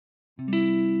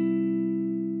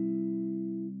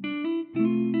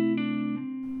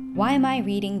Why am I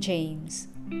reading James?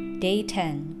 Day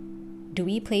 10. Do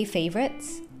we play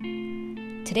favorites?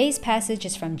 Today's passage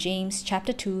is from James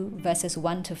chapter 2, verses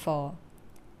 1 to 4.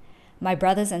 My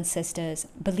brothers and sisters,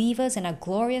 believers in our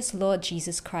glorious Lord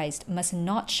Jesus Christ must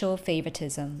not show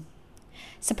favoritism.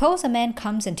 Suppose a man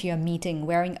comes into your meeting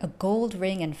wearing a gold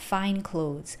ring and fine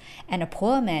clothes, and a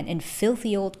poor man in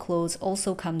filthy old clothes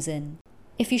also comes in.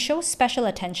 If you show special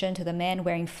attention to the man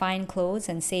wearing fine clothes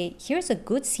and say, "Here's a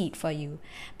good seat for you,"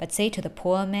 but say to the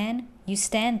poor man, "You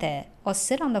stand there, or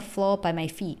sit on the floor by my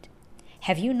feet,"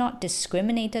 have you not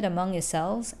discriminated among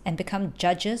yourselves and become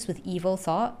judges with evil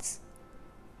thoughts?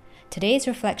 Today's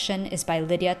reflection is by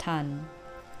Lydia Tan.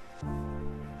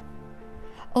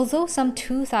 Although some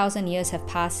 2,000 years have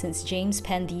passed since James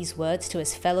penned these words to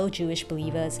his fellow Jewish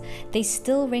believers, they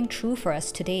still ring true for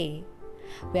us today.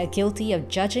 We are guilty of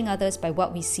judging others by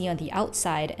what we see on the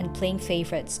outside and playing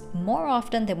favorites more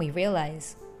often than we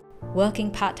realize.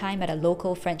 Working part-time at a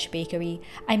local French bakery,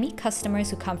 I meet customers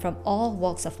who come from all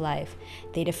walks of life.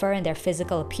 They differ in their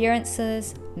physical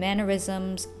appearances,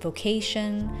 mannerisms,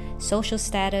 vocation, social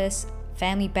status,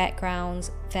 family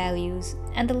backgrounds, values,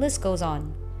 and the list goes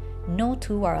on. No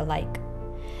two are alike.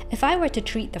 If I were to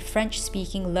treat the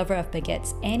French-speaking lover of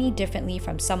baguettes any differently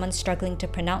from someone struggling to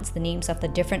pronounce the names of the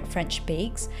different French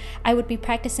bakes, I would be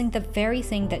practicing the very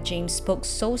thing that James spoke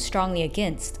so strongly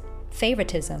against: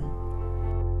 favoritism.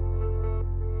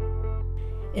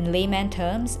 In layman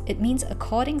terms, it means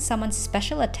according someone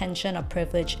special attention or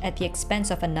privilege at the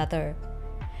expense of another.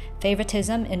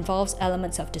 Favoritism involves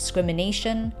elements of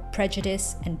discrimination,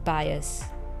 prejudice, and bias.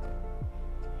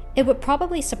 It would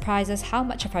probably surprise us how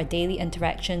much of our daily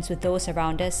interactions with those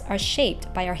around us are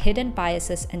shaped by our hidden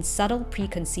biases and subtle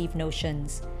preconceived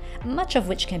notions, much of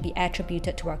which can be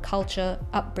attributed to our culture,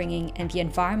 upbringing, and the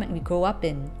environment we grow up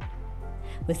in.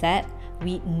 With that,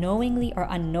 we knowingly or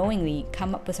unknowingly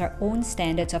come up with our own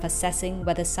standards of assessing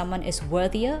whether someone is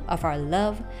worthier of our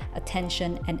love,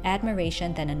 attention, and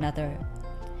admiration than another.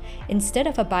 Instead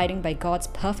of abiding by God's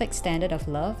perfect standard of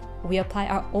love, we apply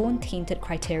our own tainted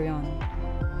criterion.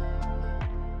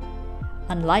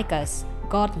 Unlike us,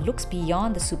 God looks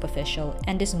beyond the superficial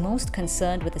and is most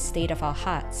concerned with the state of our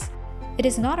hearts. It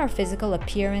is not our physical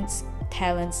appearance,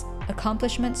 talents,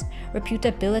 accomplishments,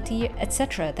 reputability,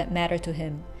 etc. that matter to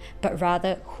Him, but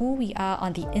rather who we are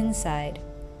on the inside.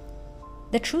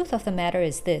 The truth of the matter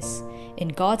is this: in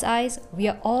God's eyes, we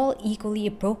are all equally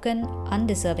broken,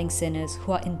 undeserving sinners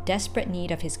who are in desperate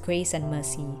need of His grace and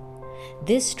mercy.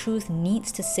 This truth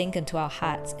needs to sink into our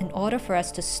hearts in order for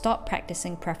us to stop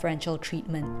practicing preferential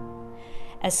treatment.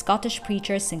 As Scottish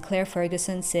preacher Sinclair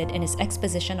Ferguson said in his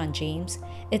exposition on James,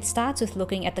 it starts with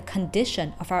looking at the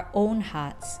condition of our own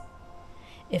hearts.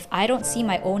 If I don't see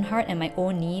my own heart and my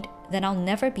own need, then I'll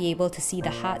never be able to see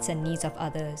the hearts and needs of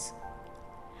others.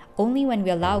 Only when we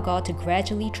allow God to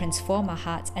gradually transform our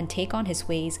hearts and take on His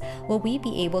ways will we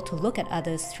be able to look at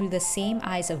others through the same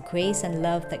eyes of grace and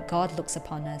love that God looks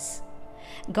upon us.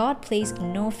 God plays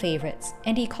no favorites,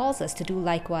 and He calls us to do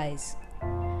likewise.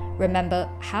 Remember,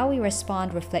 how we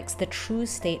respond reflects the true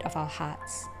state of our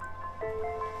hearts.